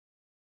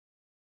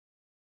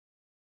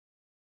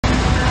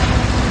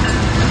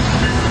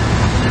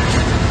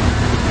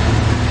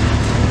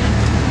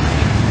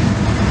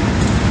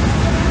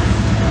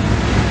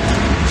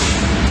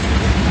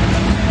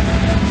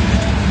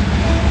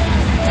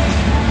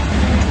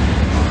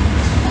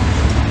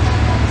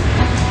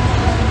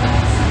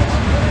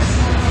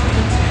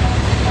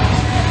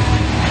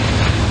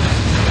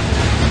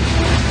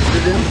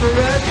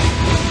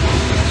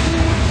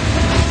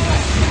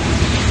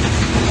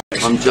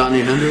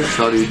Jimi Hendrix.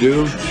 How do you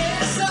do?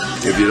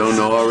 If you don't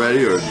know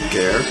already or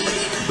care,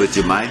 but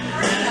you might,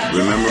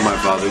 remember my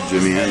father,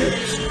 Jimi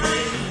Hendrix.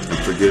 And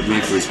forgive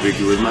me for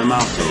speaking with my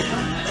mouth open.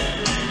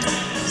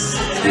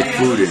 With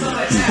food in it.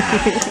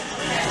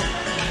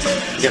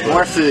 Get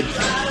more food.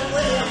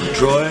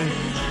 Troy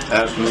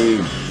asked me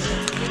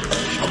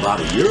about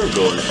a year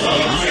ago.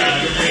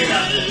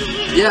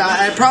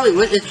 Yeah, it probably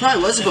was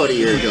about a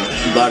year ago.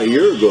 About a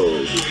year ago.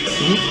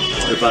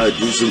 If I would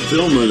do some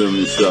film with him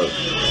and stuff.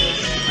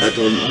 I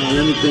told him, oh,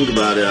 let me think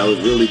about it. I was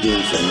really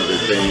doing some other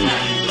things.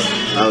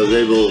 I was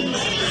able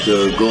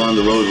to go on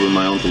the road with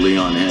my Uncle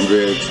Leon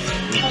Hendrix.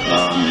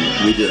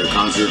 We did a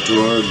concert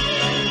tour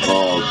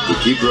called the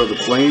Keeper of the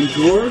Flame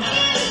Tour.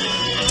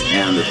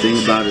 And the thing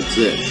about it's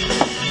this.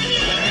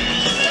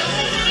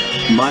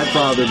 My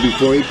father,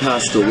 before he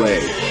passed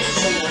away,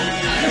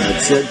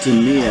 had said to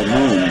me at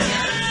home,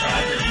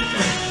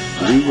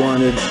 we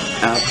wanted,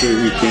 after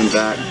he came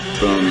back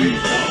from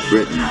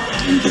Britain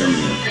and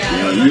Germany, you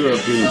know,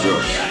 European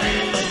tour,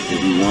 that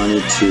he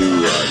wanted to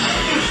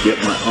get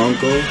my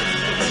uncle,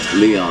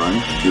 Leon,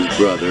 his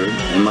brother,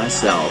 and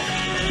myself,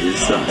 his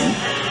son,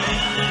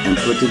 and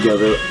put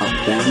together a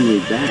family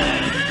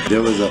band.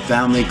 There was a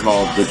family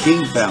called the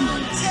King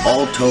family,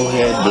 all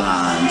towhead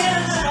blondes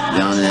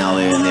down in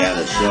LA, and they had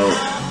a show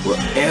where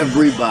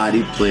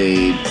everybody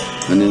played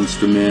an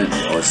instrument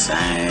or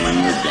sang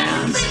or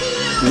danced.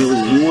 And it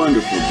was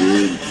wonderful,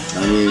 dude.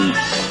 I mean,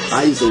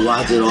 I used to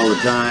watch it all the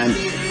time.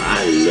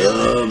 I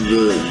love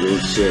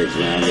those chicks,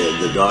 man.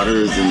 The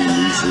daughters and the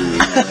nieces.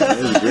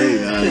 It was great,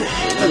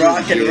 man.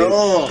 Rock and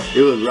roll.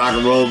 It was rock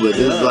and roll, but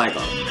it was like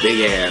a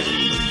big ass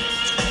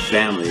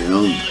family, you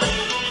know.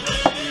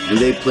 And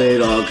they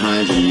played all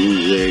kinds of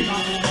music,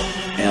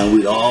 and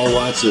we'd all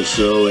watch the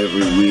show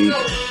every week,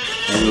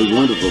 and it was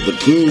wonderful. The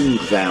King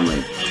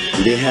family,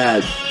 they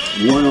had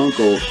one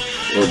uncle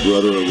or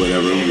brother or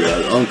whatever,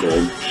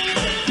 uncle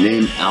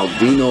named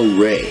Albino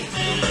Ray.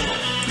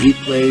 He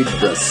played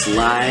the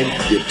slide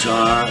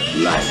guitar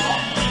like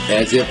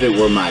as if it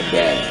were my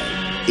dad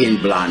in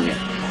blonde hair.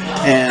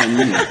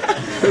 And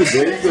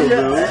there you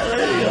go, bro.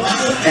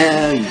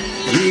 And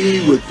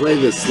he would play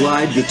the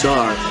slide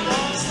guitar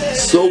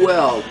so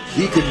well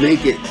he could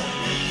make it.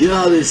 You know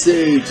how they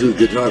say to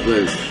guitar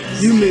players,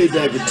 you made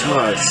that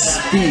guitar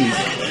speak.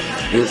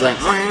 And it's like,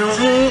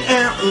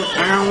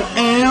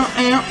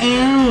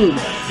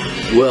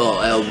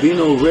 well,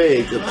 Albino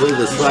Ray could play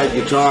the slide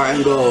guitar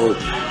and go,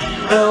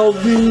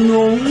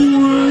 Albino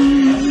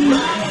Ray,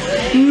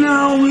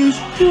 now he's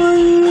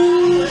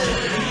playing.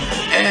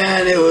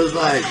 And it was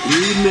like,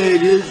 he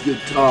made his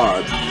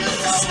guitar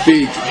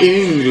speak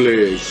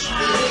English.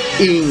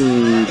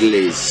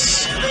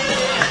 English.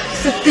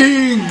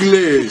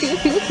 English.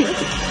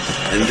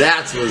 And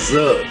that's what's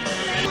up.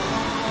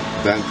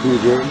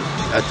 Vancouver,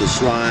 at the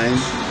shrine,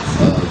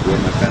 where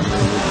my family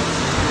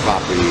owns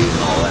property and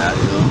all that,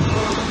 you know.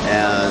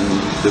 And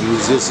the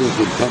musicians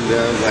would come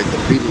there, like the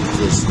Beatles,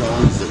 the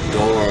Stones, the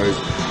Doors,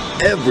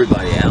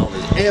 everybody,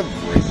 Elvis,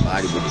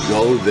 everybody would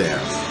go there.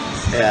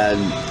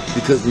 And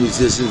because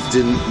musicians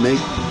didn't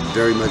make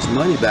very much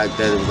money back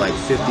then, it was like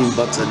 15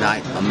 bucks a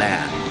night a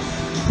man.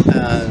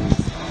 And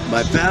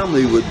my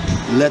family would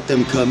let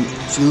them come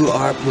to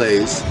our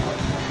place,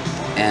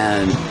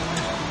 and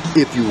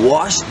if you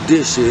washed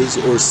dishes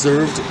or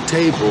served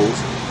tables,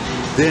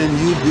 then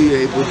you'd be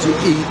able to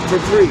eat for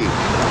free.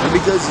 And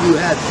because you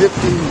had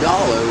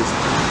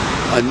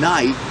 $15 a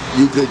night,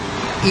 you could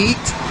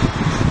eat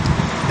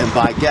and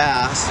buy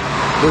gas,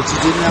 but you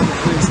didn't have a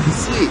place to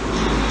sleep.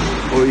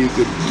 Or you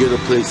could get a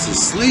place to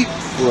sleep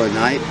for a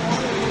night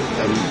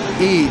and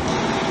eat,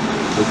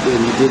 but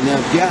then you didn't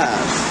have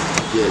gas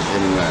to get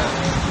anywhere.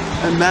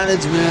 And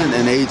management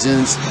and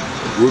agents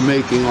were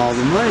making all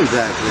the money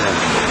back then.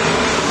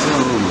 So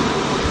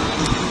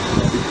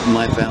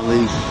my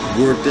family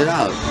worked it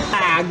out.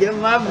 Get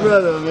my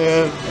brother,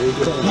 man.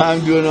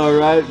 I'm doing all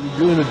right. We're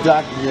doing a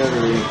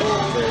documentary.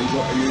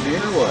 Are you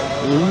there or what?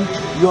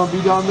 You gonna be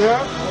down there?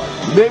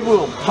 Maybe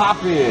we'll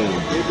pop in.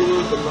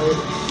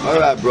 All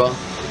right, bro.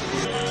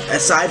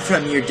 Aside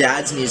from your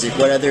dad's music,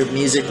 what other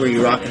music were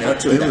you rocking out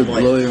to at It that would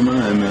point? blow your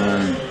mind,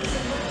 man.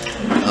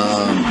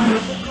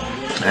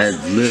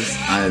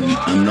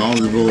 I'm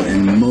knowledgeable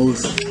in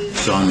most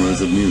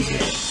genres of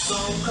music,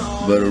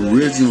 but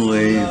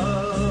originally,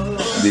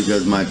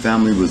 because my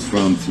family was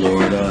from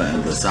Florida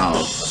and the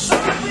South,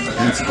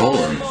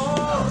 Pensacola,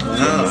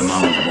 where my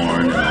mom was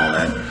born and all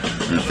that,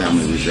 and the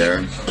family was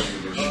there.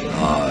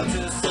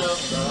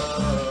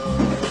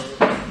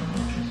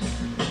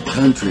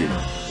 Country.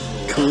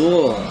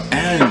 Cool.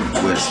 And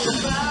Western.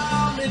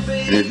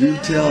 And if you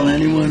tell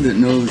anyone that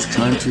knows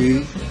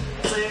country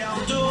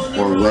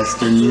or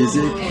Western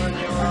music,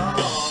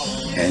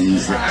 and you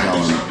tell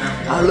them,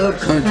 I love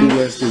country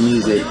Western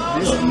music,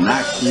 they'll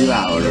knock you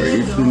out or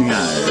hit you in the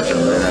eye or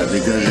something like that,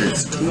 because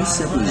it's two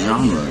separate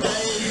genres.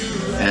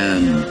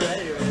 And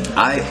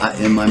I,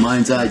 in my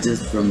mind's eye,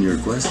 just from your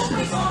question,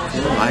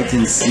 I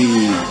can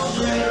see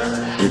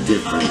the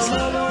difference.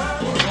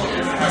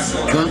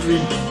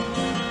 Country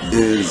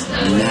is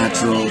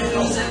natural,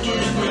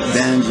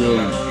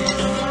 banjo,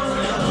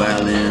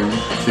 violin,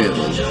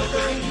 fiddle.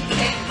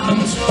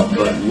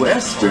 But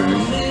Western,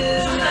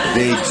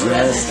 they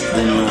dressed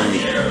in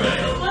like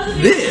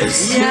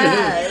this.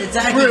 Yeah,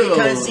 exactly. You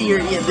kind of see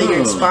you're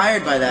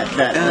inspired by that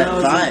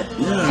vibe.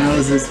 I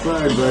was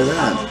inspired by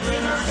that.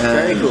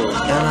 Very cool.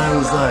 And I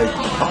was like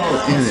all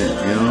in it,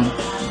 you know.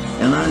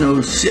 And I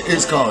know shit.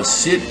 It's called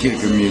shit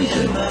kicker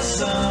music.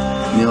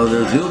 You know,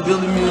 there's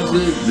hillbilly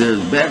music,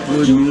 there's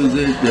backwoods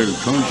music, there's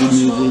country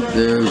music,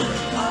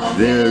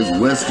 there's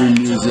Western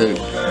music.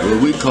 But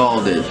we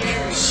called it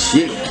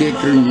shit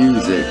kicker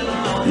music.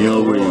 You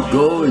know, where you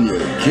go and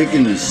you're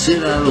kicking the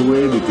shit out of the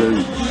way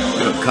because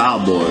you're a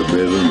cowboy,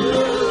 baby.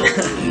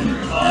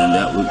 and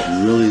that was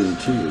really the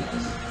truth.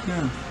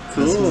 Yeah,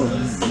 cool.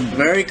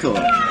 Very cool.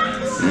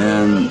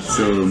 And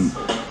so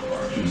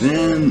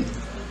then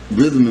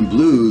rhythm and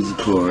blues, of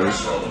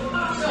course.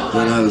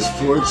 But I was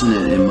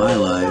fortunate in my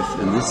life,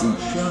 and this is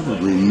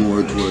probably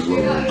more toward what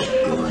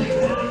we're going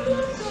for.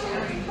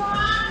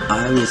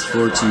 I was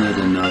fortunate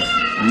enough,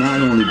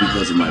 not only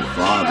because of my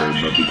father,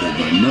 but because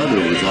my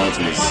mother was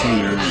also a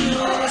singer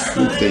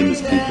and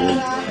famous people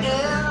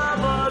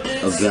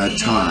of that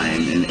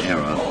time and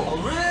era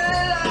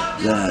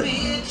that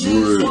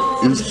were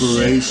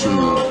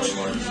inspirational,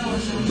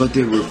 but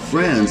they were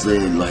friends. They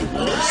like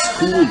were at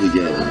school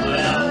together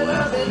and all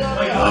that.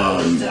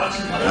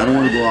 I don't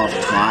want to go off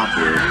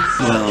topic.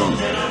 Well,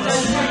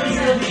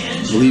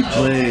 we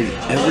played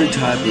every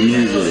type of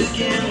music.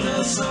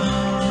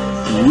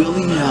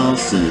 Willie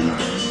Nelson,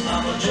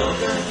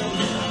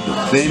 the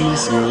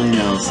famous Willie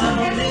Nelson,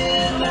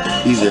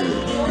 either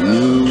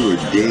knew or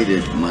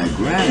dated my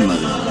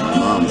grandmother, my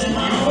mom's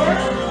mom,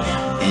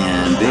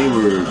 and they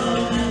were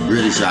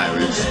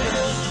British-Irish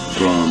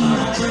from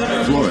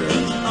Florida,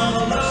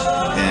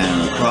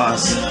 and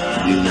across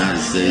the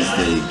United States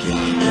they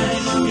came to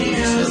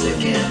settle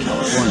in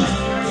California.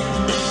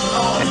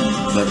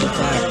 But the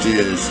fact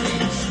is,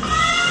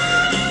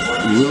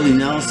 Willie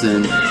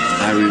Nelson,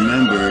 I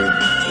remember,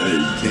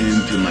 came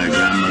to my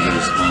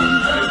grandmother's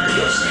home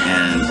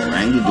and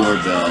rang the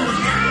doorbell,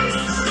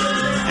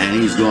 and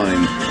he's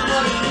going,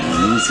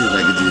 let me see if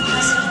I can do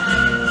this.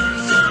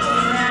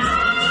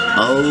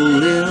 Oh,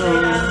 Lil,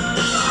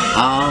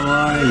 how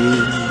are you?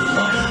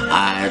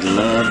 I'd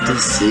love to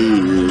see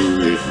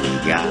you if we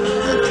got the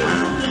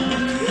time.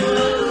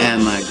 And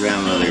my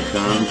grandmother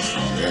comes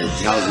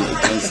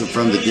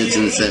from the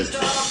kitchen and says,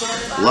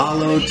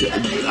 Lalo,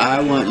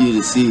 I want you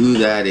to see who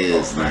that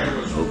is. And I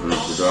open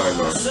up the door and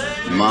go,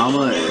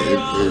 Mama,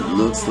 it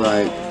looks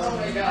like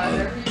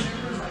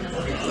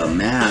a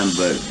man,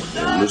 but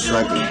it looks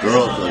like a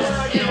girl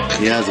because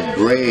he has a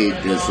braid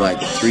that's like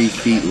 3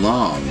 feet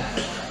long.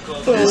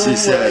 And she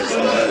says,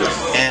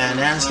 and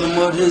ask him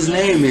what his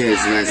name is.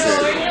 And I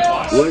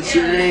said, what's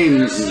your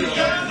name,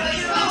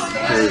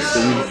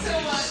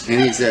 person?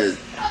 And he says,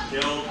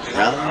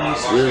 Tell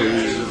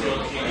Willie.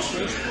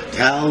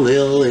 Tell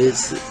Lil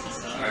it's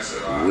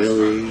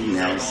Willie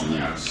Nelson.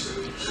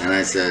 And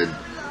I said,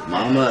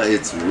 Mama,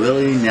 it's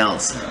Willie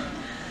Nelson.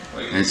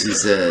 And she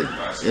said,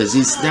 is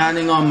he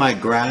standing on my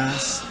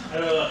grass?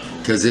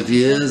 Because if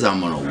he is, I'm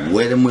going to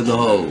wet him with a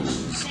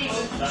hose.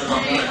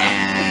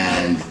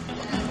 And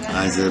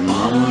I said,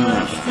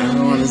 Mama, I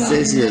don't want to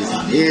say she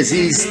is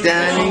he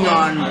standing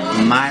on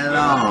my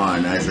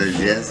lawn? I said,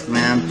 yes,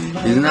 ma'am.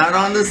 He's not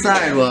on the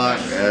sidewalk,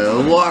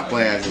 the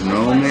walkway. I said,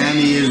 no, ma'am,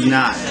 he is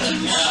not.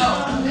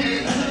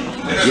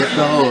 Get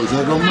the hose.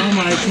 I go,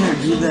 Mama, I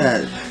can't do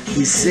that.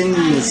 He's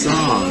singing a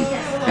song.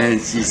 And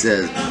she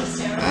says,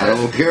 I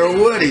don't care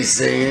what he's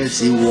singing.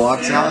 She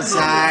walks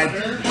outside,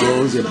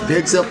 goes and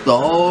picks up the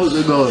hose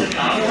and goes,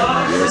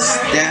 you're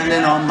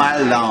standing on my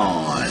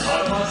lawn.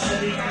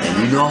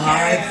 And you know how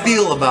I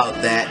feel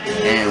about that.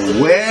 And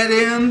wet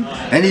him.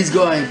 And he's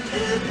going,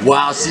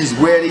 while she's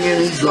wetting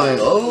him, he's going,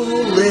 oh,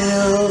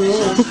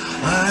 Lil,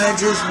 I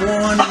just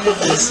wanted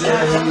to say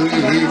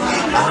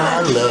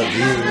I love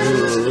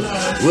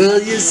you. Will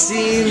you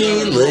see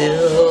me,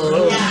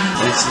 Lil?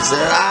 And she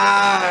said,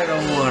 I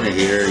don't want to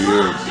hear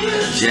your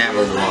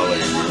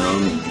jabberwalling, you know.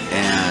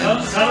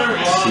 And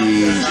she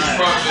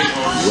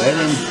wet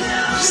him,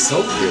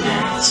 soaked him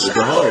with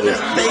the hose.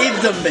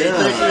 Bathed him,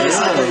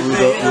 with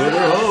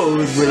her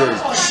hose, with her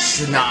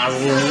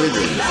schnozzle and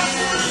everything.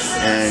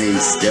 And he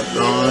stepped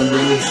on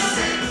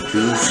to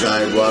the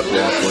sidewalk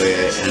walkway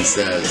and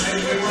says,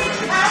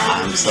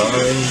 I'm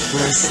sorry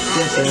for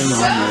stepping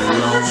on your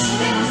lawn.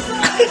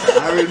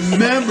 I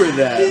remember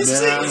that,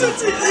 man.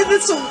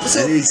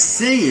 And he's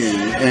singing,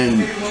 and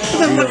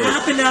then what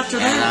happened after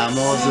that? And I'm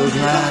also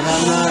glad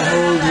I'm not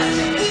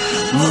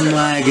holding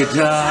my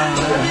guitar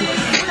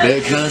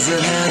because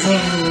it has a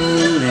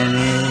hole in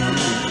it.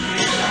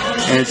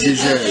 And she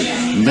said,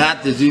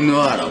 not that you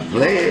know how to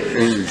play it.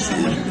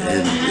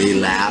 And they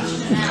laughed,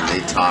 and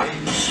they talked.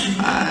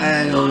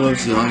 I don't know if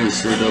she hung her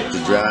shirt up to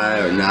dry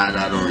or not,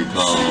 I don't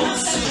recall.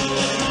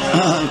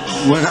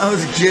 When I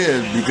was a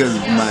kid, because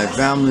my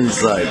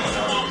family's like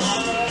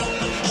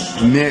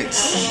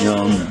mixed, you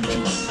know,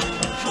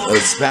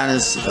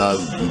 Spanish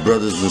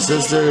brothers and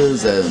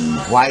sisters and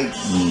white,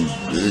 and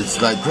it's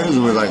like crazy.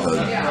 We're like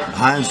a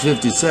Heinz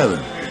 57.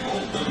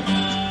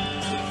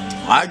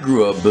 I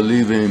grew up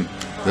believing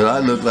that I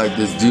looked like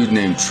this dude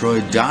named Troy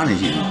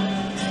Donahue.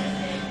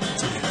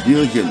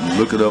 You can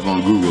look it up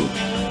on Google.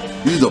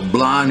 He's a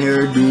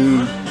blonde-haired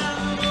dude,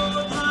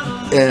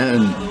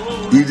 and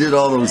he did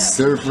all those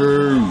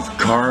surfer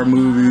car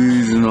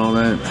movies and all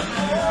that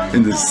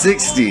in the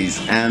 60s,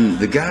 and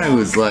the guy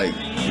was like,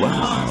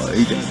 wow,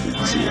 he got the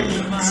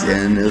chicks,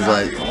 and it was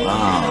like,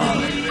 wow.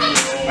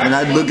 And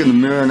I'd look in the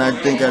mirror and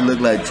I'd think I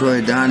looked like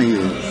Troy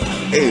Donahue.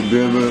 Hey,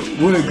 brother,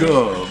 wake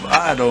up.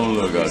 I don't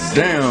look a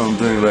damn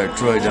thing like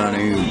Troy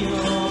Donahue.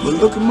 But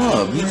look him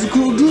up. He's a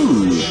cool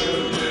dude.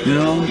 You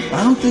know,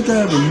 I don't think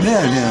I ever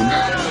met him,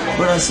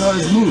 but I saw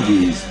his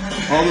movies.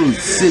 All those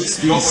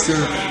 60s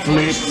surf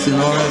flicks and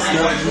all that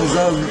stuff. Because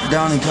I was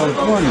down in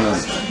California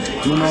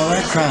doing all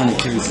that kind of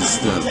crazy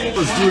stuff. I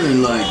was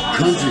doing like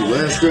country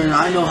western.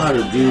 I know how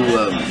to do,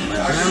 my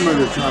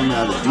grandmother taught me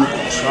how to do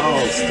the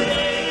Charleston.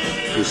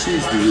 Because she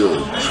used to do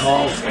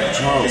Charleston.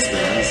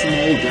 It's some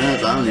old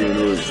dance. I don't even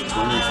know if it's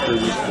 20s,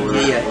 30s,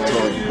 40s. Yeah,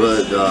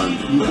 but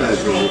you guys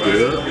can look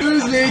it up.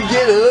 Usually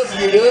get up.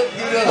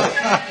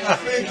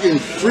 Freaking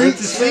freak. Good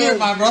to see you,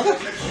 my brother.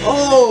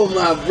 Oh,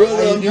 my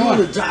brother. I'm doing?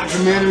 doing a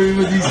documentary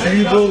with these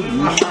people.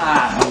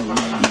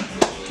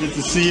 Good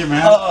to see you,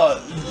 man.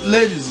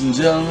 Ladies and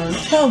gentlemen,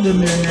 tell them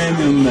your name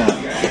and map.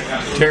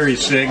 Terry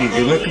Singh. You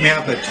can look me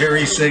up at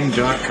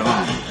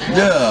terrysingh.com.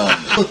 Yeah.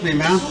 Look me,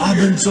 man. I've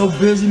been so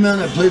busy, man.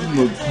 I played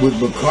with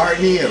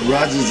McCartney at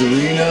Rogers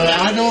Arena.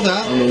 I know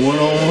that. On the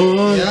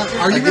one-on-one. Yeah.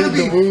 Are you I gonna did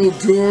be the world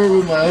tour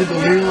with my uncle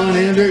Leon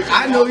Hendrix?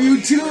 I know you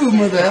too,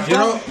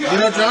 motherfucker. You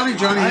know Johnny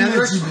I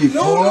Hendrix? met you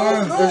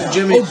before. This is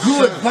Jimmy. Oh,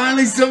 good.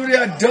 Finally, somebody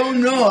I don't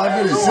know. I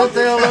better shut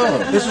the hell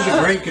up. This is a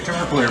great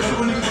guitar player.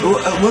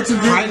 What's a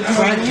great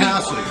Frank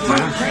Cassidy,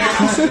 man.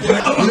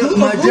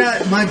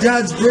 My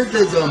dad's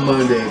birthday's on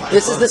Monday.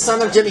 This is the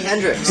son of Jimi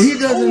Hendrix. He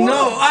doesn't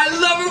know. I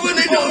love it when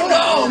they don't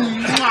know.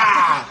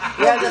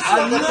 Yeah, this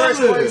is the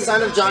firstborn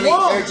son of Jimi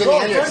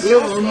Hendrix.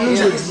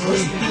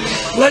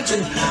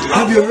 Legend.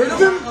 Have you heard of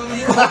him?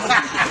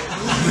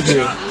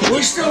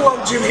 We still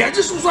love Jimmy. I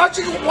just was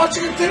watching a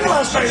thing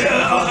last night.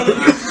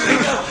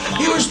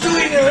 He was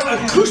doing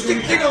an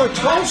acoustic thing on a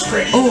 12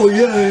 string. Oh,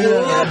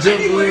 yeah.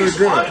 Anyways,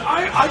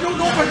 I don't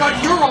know if I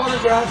got your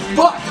autograph,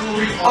 but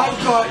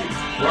I've got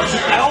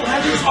Al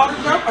Hendricks'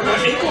 autograph. I got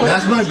Ankle.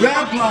 That's my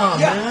grandpa,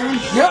 man.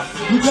 Yep.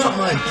 You got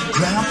my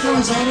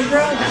grandpa's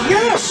autograph?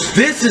 Yes.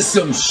 This is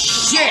some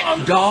shit,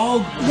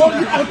 dog. Well,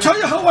 I'll tell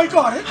you how I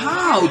got it.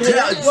 How?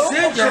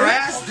 Sit your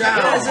ass down.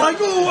 I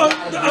go,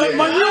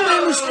 my real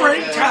name is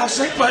Frank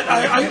Cassick, but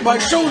my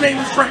show name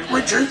is Frank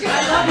Richard,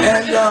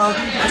 and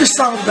this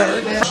sounds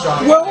better.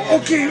 Well,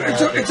 okay,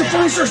 it's a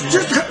funny story.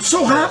 Just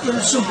so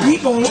happens some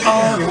people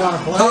that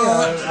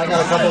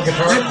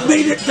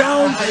made it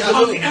down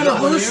on the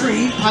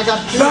anniversary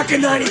back in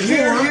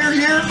 '94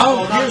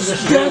 of his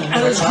death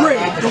and his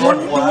grave. The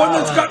one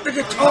that's got the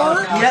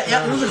guitar,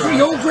 the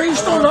old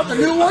gravestone, not the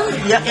new one.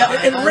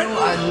 In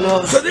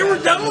Renton. So they were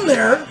down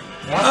there.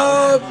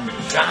 And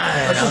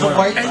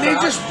they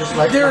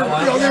they're on a,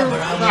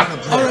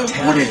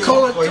 what do you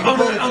call it? Like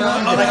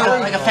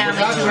a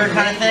family tour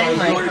kind of thing,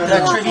 like a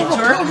tribute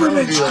tour.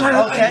 Pilgrimage kind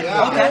of thing.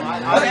 Okay.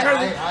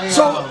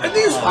 So, and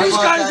these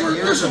guys were,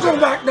 this is going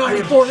back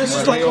 '94. This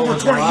is like over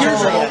 20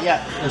 years ago.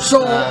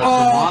 So,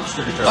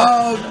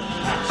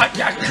 I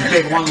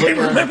can't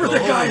remember the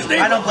guy's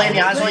name. I don't blame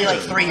you. I was only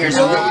like 3 years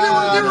old.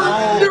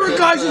 There were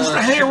guys who used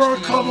to hang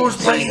around clubs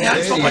playing that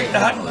and stuff like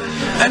that.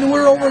 And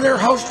we're over there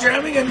house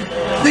jamming, and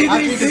they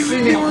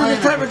were the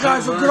type of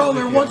guys who get on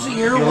there once a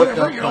year or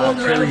whatever, you know, on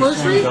their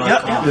anniversary.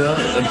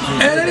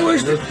 And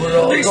anyways, they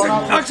said,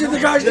 actually the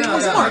guy's name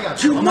was Mark.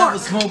 To Mark.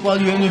 A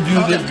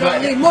guy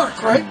named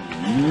Mark, right?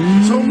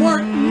 So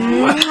Mark.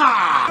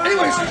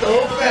 Anyways,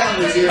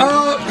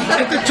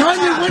 at the time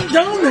they went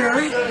down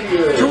there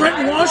to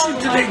Renton,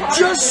 Washington, they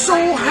just so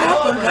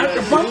happened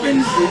to bump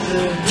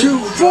into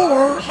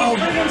 4 of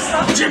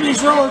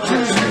Jimmy's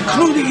relatives,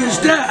 including his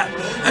dad,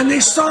 and they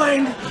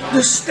signed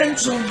the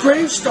stenciled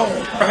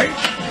gravestone, right?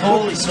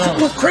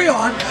 With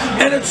crayon,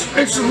 and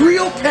it's a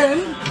real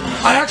pen.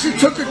 I actually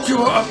took it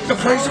to a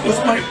place that was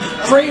my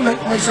frame it,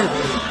 and they said,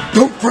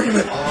 don't frame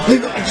it.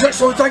 Leave it.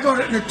 So I got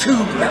it in a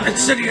tube.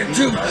 It's sitting in a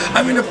tube.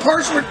 I mean, the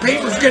parchment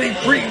paper's getting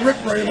pretty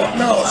ripped right about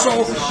now.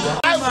 So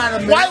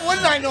why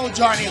wouldn't I know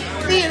Johnny?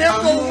 Me and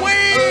him go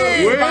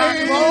way back,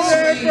 You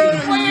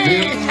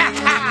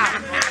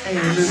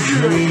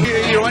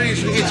know what?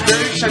 He's a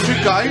very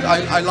eccentric guy.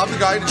 I love the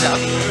guy to death.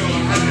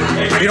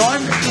 You know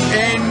what?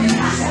 And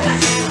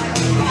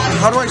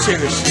how do I say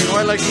this? You know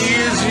what? Like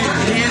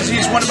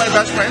he's one of my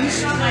best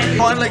friends. You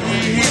know what? Like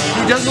he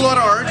does a lot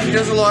of art. He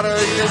does a lot of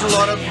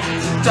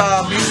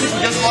music.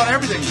 He does a lot of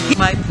everything.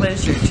 My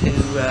pleasure to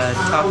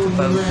talk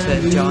about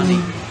Johnny.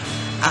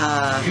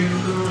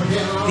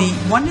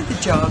 One of the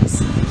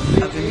jobs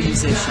of a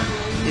musician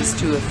is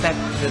to affect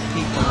the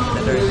people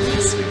that are the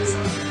listeners.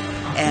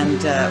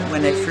 And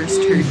when I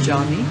first heard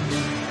Johnny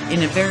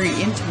in a very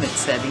intimate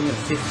setting of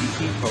 50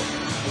 people,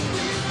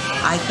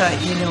 I thought,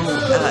 you know,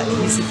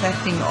 he's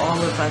affecting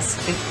all of us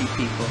 50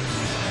 people.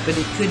 but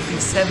it could be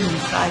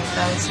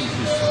 75,000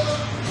 people,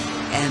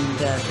 and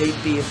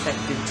they'd be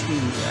affected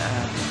too,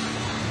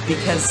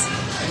 because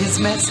his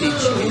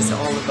message is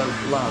all about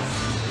love.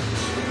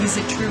 He's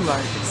a true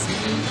artist.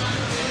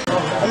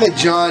 I met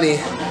Johnny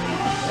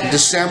in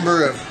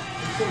December of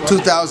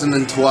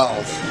 2012.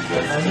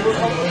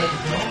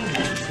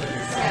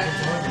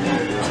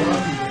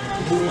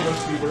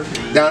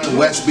 Down at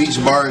West Beach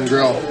Bar and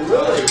Grill.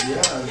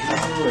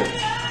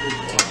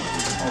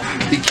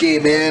 He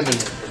came in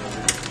and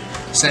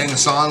sang a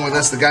song with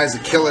us. The guy's a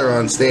killer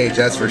on stage,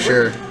 that's for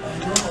sure.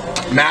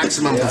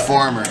 Maximum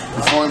performer.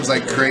 Performs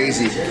like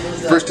crazy.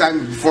 First time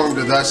he performed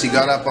with us, he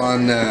got up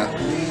on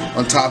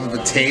top of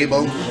a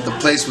table. The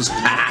place was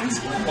packed.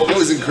 It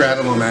was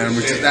incredible, man. It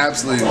was just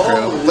absolutely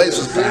incredible. The place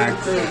was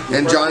packed.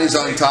 And Johnny's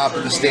on top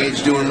of the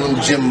stage doing a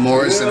little Jim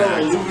Morrison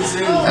act.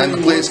 And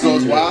the place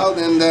goes wild,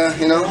 and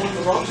you know,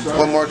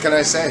 what more can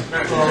I say?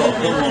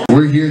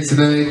 We're here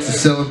tonight to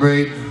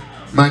celebrate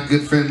my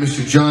good friend,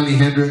 Mr. Jimi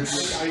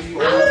Hendrix.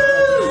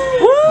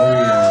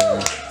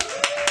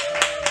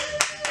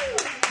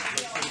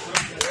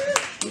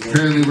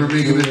 Apparently we're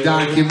making a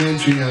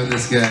documentary on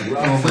this guy.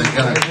 Oh my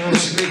God. We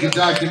should make a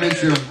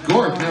documentary on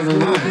Gorp, never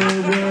mind.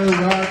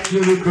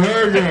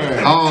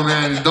 Oh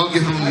man, don't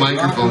give him a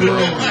microphone, bro.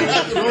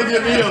 Don't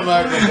give me a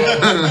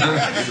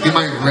microphone. He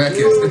might wreck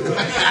it.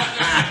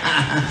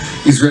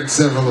 He's wrecked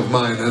several of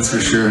mine, that's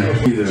for sure.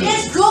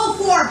 Just go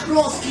for it,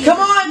 broski. Come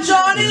on,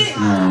 Johnny!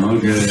 Oh,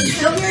 okay.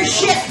 Show your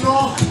shit,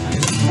 bro.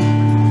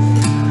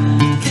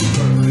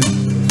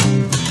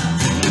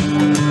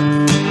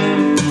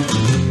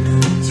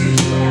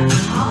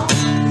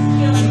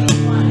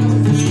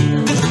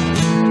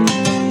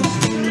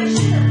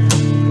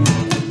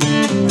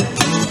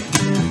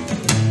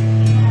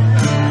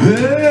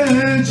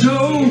 Hey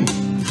Joe,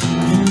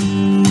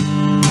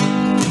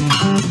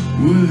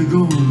 where you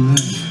going,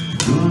 lad?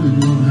 Going in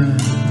your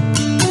hand.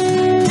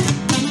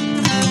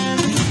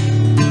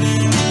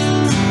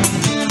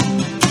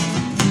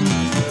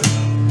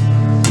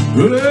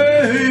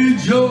 Hey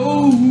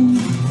Joe,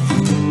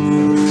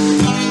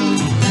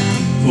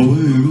 oh,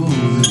 where you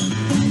going, lad?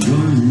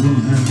 Going in your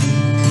hand.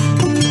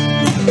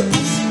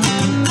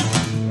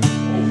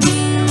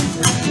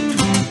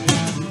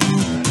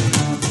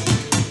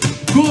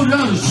 Go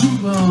down and shoot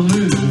my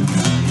lady.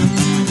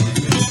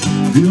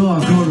 You know I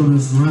go to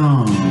this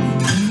round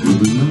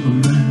with another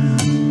man.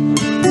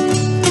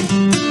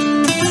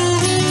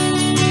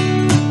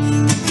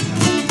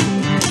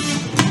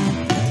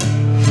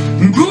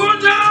 Go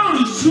down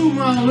and shoot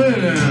my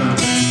lady.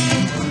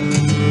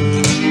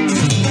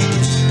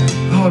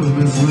 Out of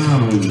this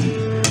round with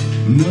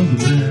another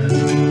man.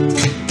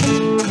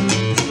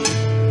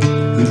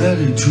 That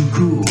ain't too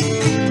cool.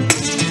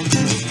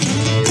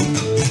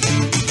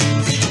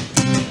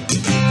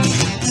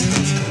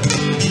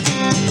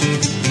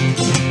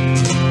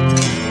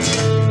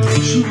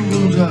 Sugar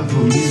will die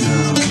for me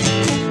now.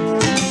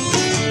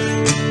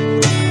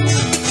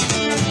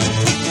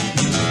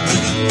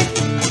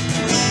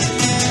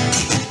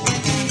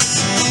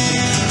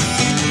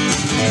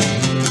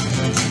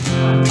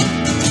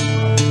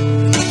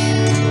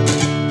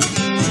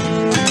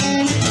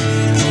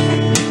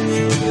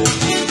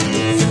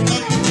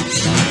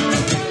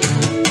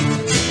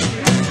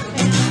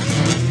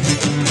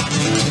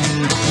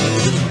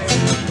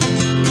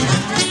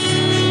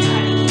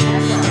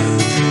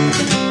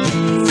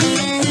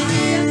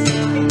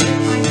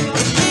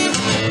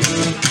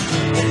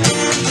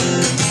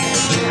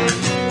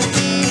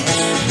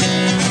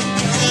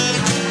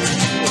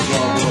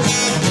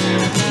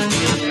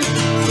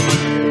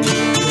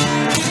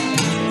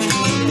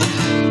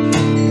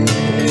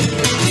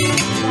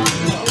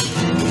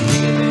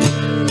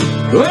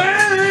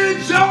 Hey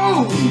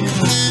Joe,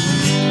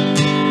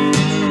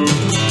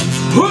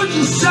 put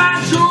your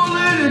satchel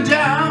lady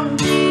down,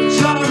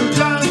 shut her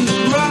down to the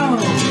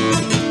ground.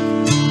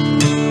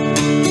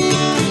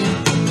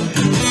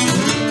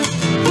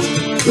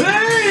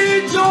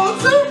 Hey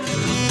Joseph,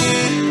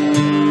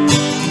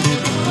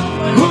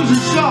 put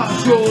your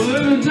satchel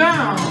lady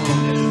down,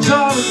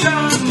 shut her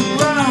down to the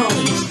ground.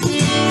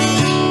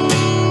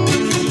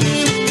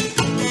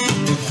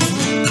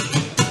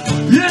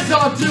 Yes, I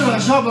did, I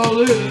shot my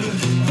lady.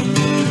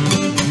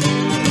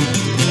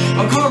 I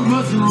caught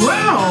messing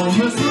around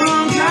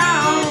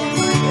town.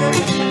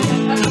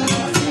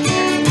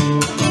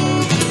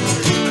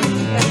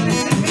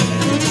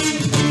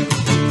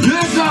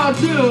 Yes, I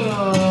did,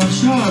 I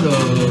shot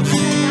her.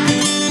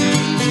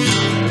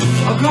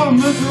 I caught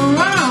messing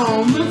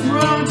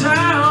around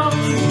town.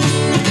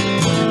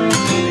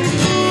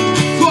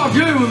 So I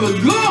gave her the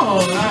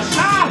gun, I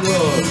shot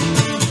her.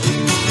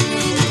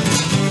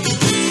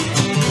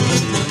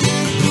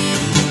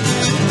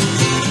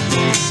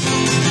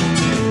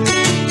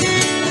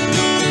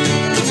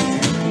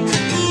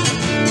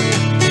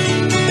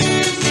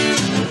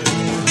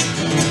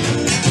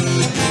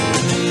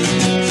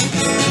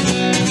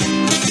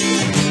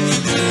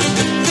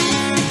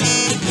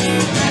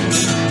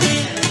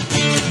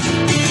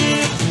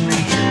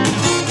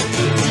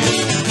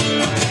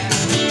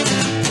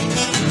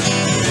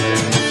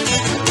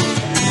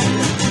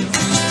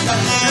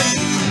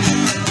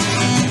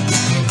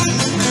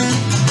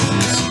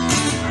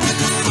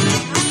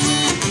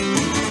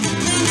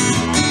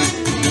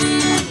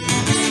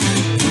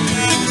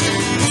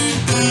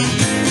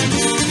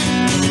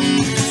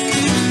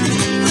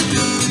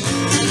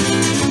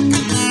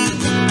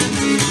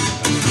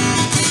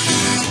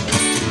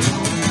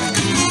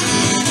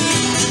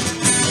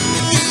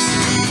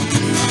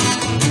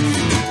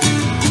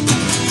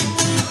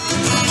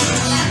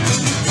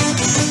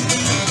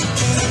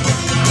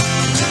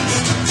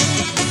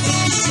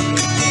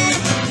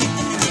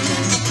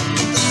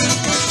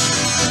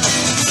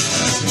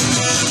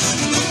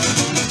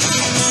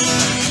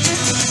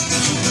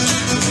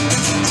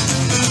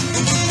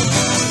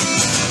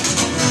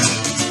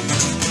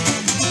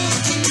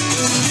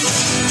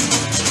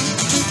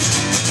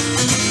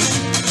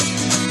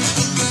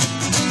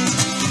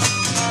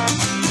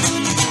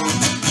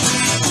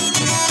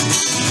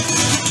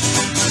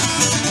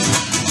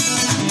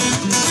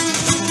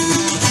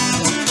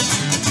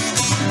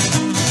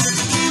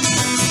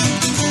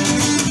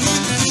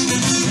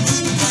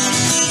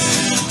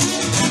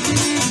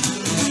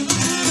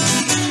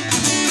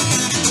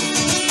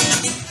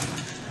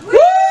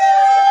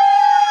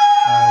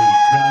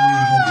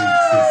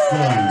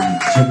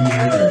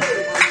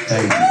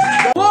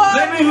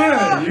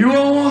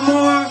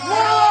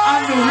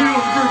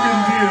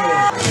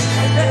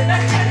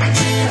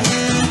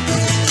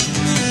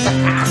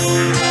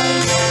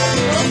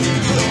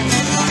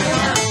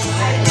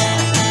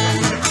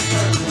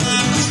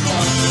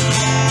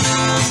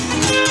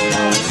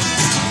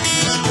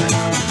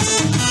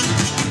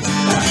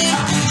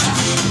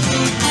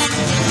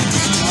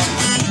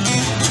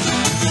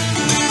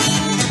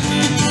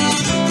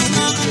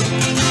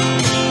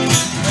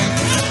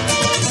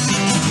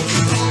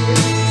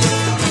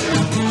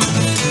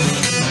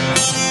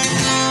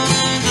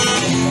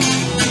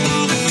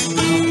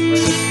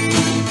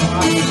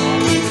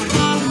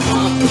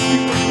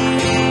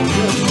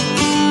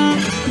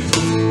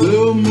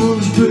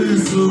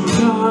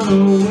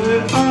 way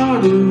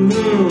out of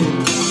love.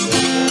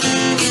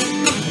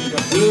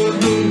 There's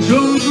no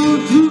jungle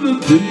to the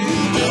deep.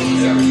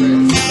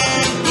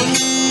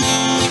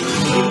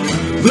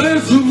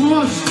 There's so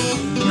much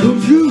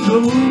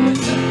confusion.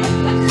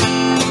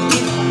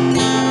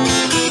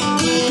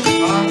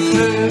 I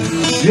can't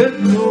get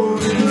no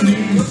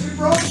relief.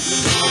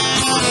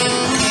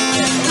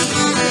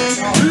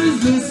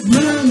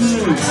 Businessmen,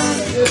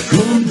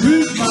 come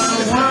drink my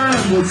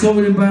wine. Will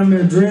somebody buy me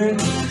a drink?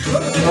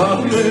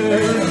 I'm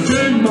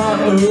in my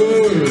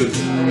earth.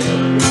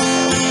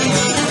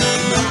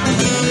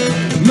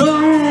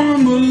 Now on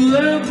the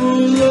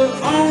level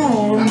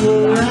on the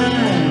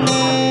line.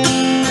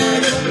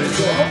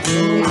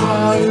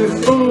 Somebody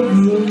over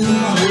the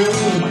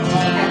world.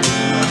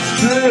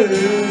 Hey.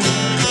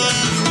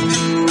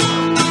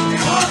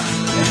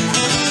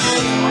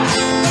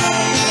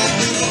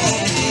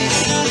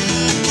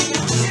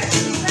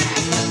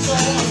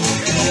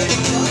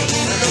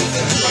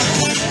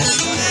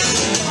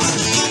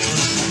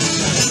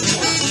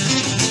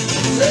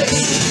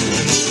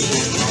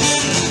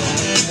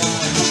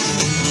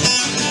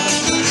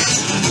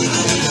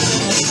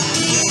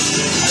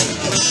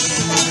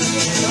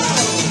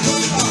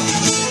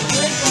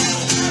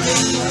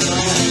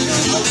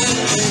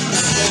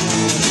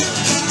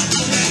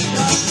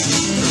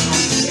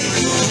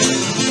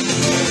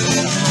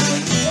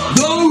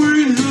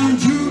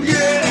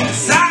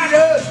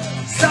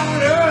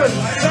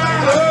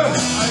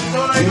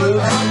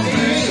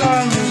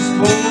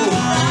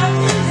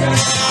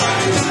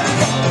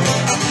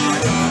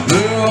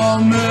 There are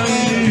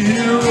many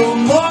here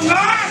among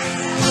us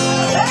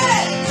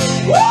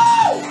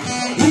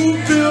who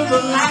feel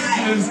the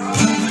likeness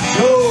to the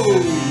show.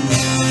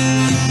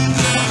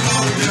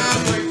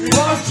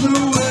 But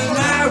through and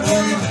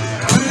every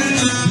been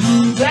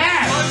through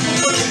that,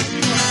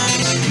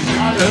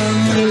 and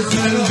this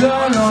is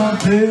done on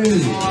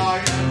tape.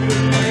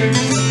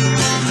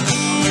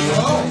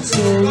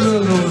 So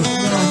little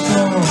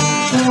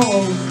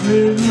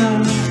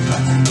midnight.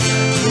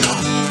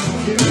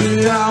 The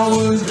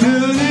hours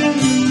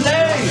getting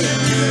late.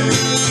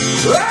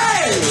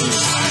 Hey!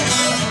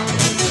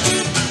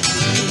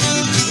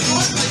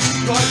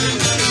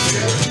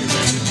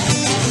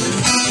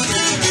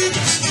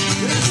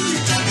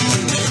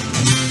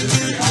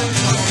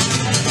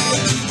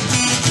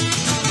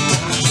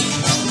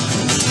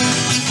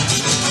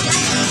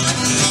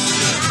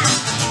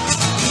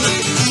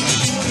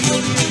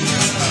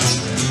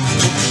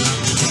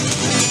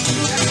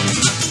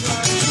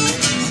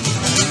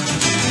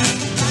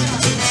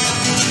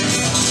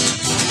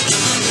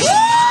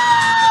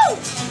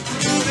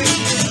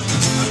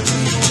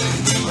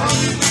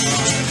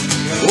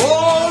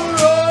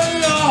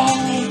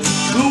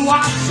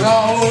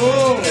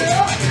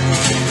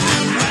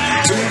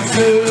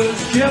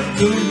 Kept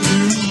the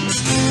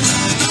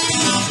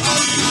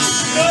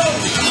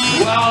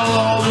while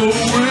all the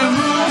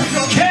women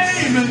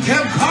came and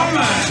kept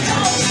coming.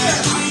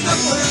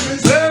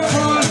 There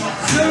was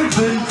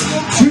something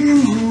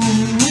too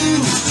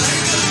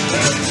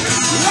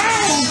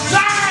long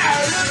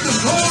side in the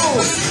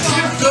cold.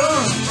 Get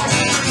done.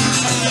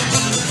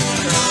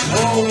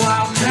 Oh,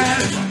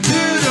 wildcat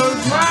did a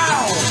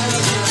growl.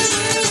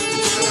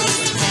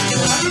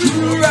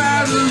 Two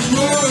riders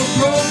were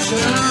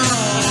approaching.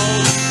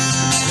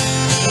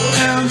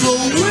 And the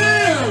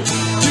wind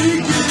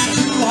began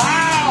to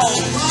howl.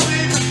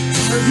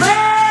 Man!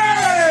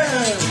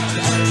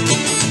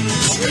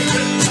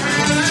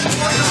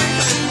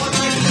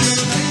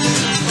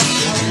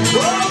 Oh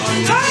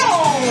no!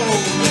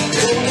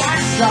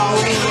 Watch out!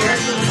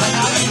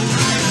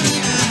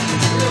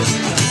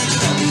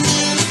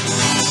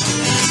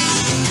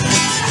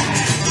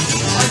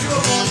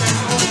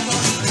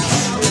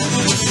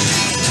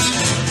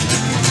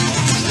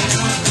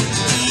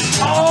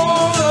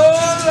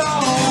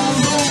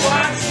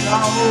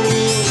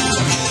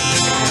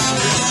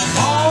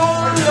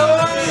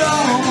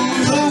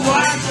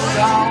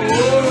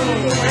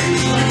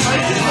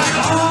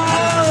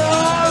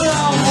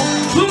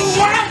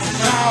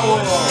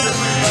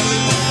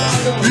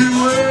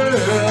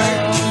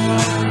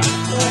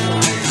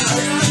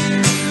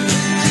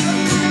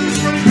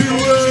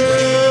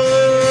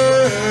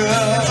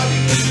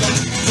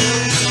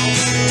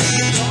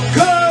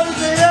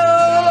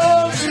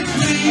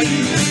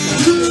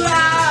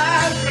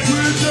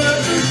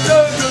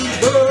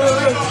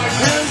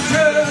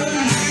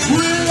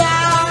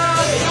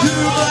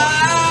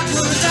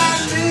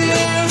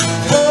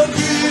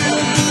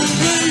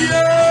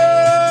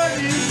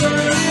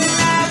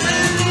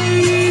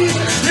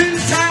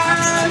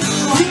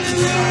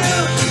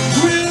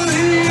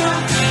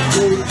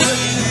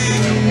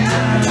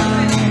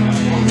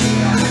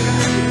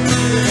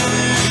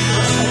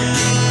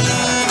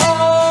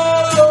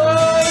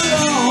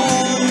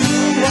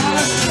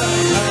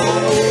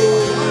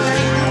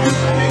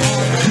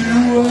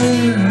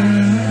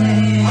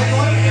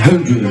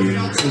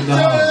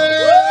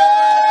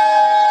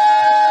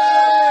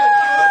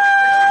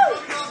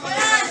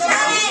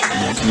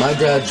 My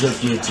dad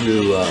took me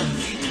to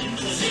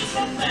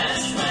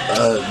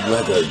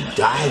like a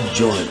dive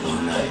joint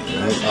one night,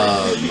 right?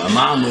 My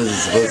mom wasn't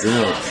supposed to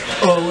know.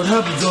 Oh, what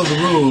happens on the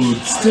road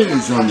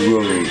stays on the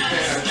road.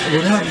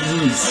 What happens in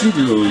the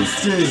studio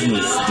stays in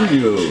the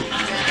studio.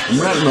 I'm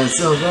writing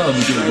myself out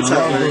because my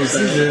mom goes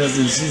see this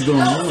and she's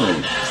going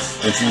home.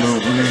 And she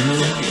went,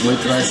 wait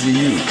till I see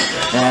you.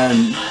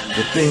 And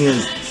the thing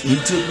is, he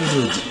took me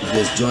to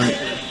this joint,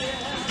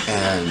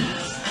 and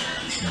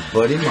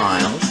Buddy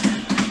Miles,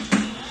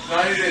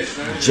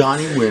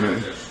 Johnny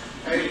Winter,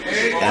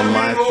 and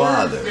my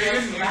father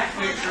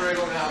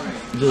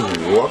just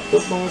walked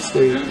up on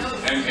stage,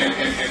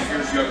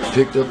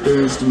 picked up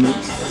their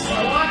instruments,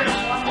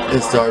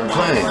 and started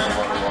playing.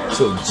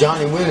 So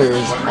Johnny Winter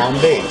is on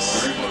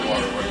bass,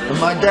 and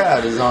my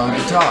dad is on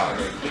guitar.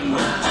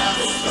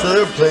 So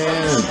they're playing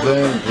and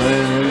playing and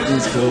playing,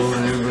 everything's cool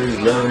and everybody's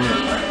loving it.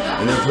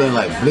 And they're playing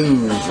like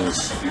blues and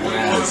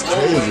it's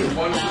crazy.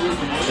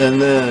 And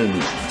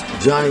then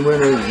Johnny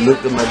Winter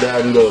looked at my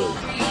dad and goes,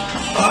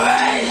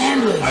 "Alright,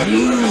 Hendrix,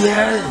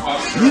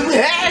 you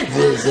had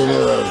this and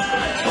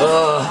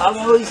how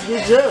about we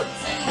switch up?"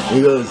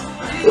 He goes,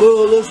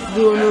 "Oh, let's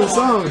do another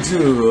song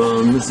too,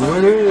 Mr.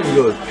 Winter." He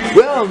goes,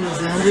 "Well,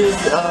 Mr. Hendrix,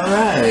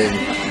 alright."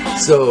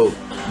 So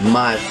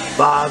my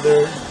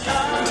father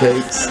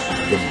takes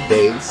the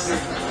bass,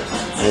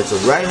 and it's a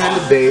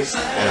right-handed bass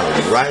and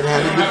a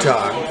right-handed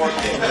guitar.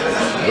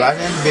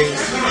 Right-handed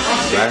bass,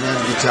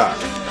 right-handed guitar.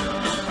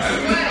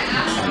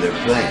 And they're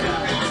playing.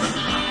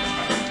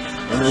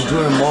 And they're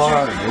doing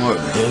more,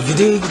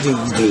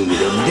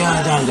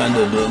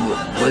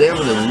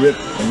 whatever the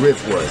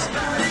riff was.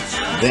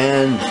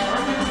 Then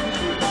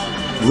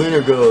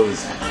Winter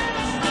goes,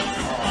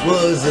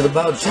 "Well, is it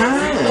about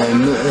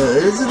time?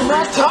 Is it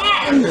about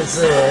time?" It's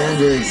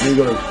Hendrix. He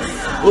goes,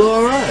 "Well,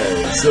 all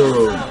right."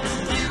 So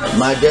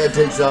my dad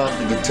takes off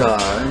the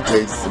guitar and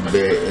takes the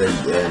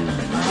bass, and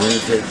Winter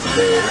takes the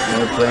bass,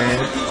 and they're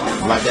playing.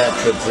 My dad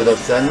flips it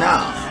upside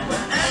down.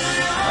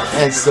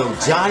 And so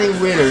Johnny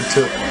Winter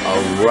took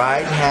a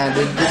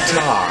right-handed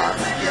guitar,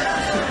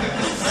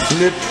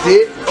 flipped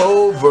it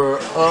over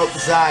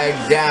upside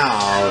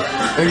down,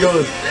 and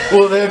goes,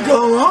 "Well, then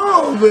come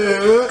on,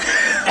 baby."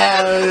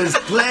 And is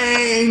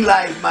playing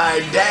like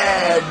my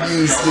dad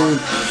used to,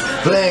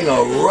 playing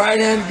a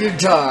right-handed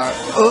guitar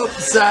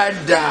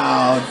upside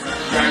down,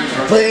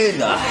 playing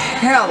the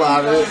hell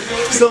out of it.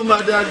 So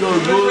my dad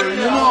goes, "Well, you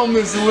know,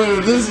 Mr.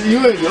 Winter, you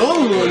ain't the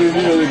only one in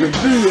here that can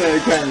do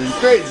that kind of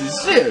crazy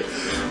shit,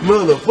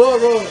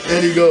 motherfucker."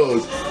 And he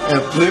goes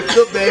and flipped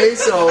the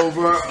bass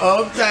over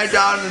upside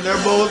down, and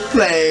they're both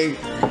playing.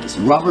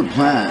 Robert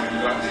Plant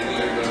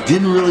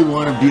didn't really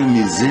want to be a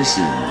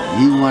musician.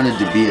 He wanted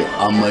to be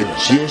a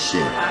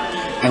magician.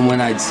 And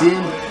when I'd see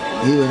him,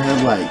 he would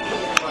have like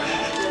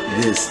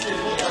this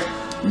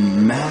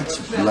match,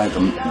 like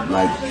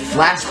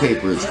flash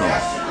paper it's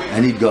called.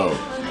 And he'd go,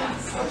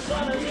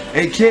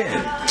 "Hey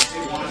kid,"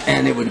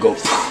 and it would go,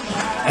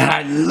 and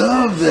I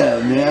love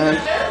that, man.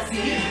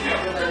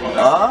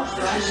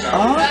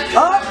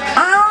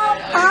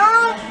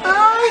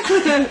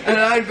 And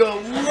I'd go,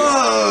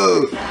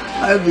 "Whoa!"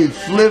 I'd be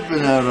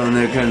flipping out on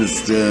that kind of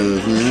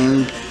stuff,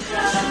 man.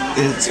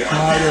 It's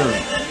part of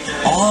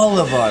all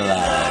of our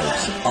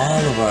lives,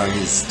 all of our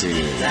history,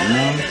 you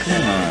know?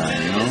 Come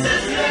on, you know?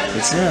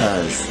 It's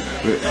us,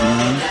 you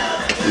know?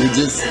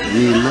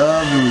 We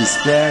love and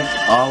respect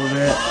all of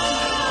it.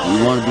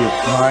 We want to be a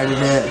part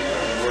of it.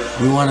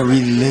 We want to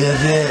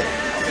relive it.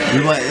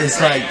 It's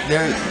like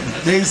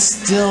they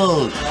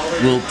still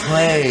will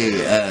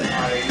play at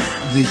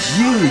the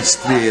huge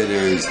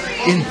theaters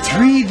in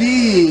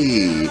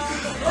 3D.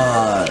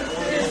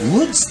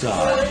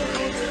 Woodstock.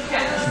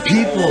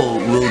 People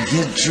will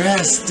get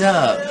dressed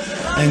up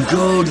and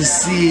go to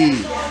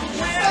see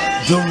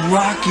the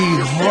Rocky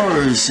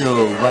Horror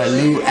Show by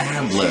Lou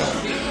Adler.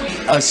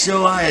 A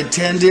show I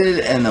attended,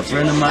 and a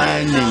friend of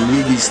mine named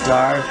Ruby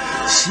Starr,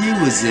 she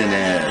was in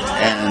it,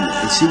 and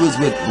she was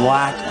with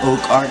Black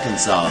Oak,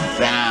 Arkansas, a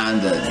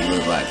band that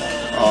was like,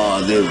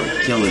 oh, they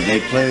were killer.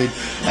 They played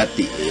at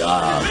the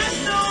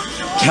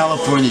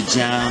California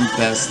Jam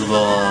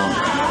Festival.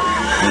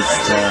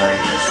 It's,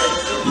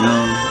 you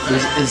know,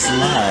 it's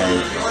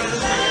live.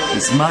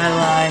 It's my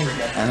life,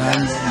 and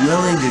I'm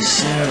willing to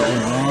share it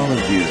with all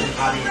of you.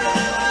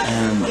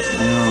 And,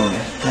 you know,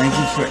 thank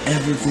you for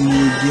everything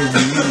you give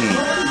me,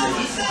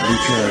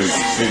 because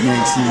it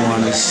makes me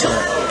want to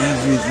share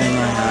everything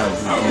I have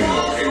with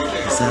you.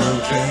 Is that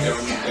okay?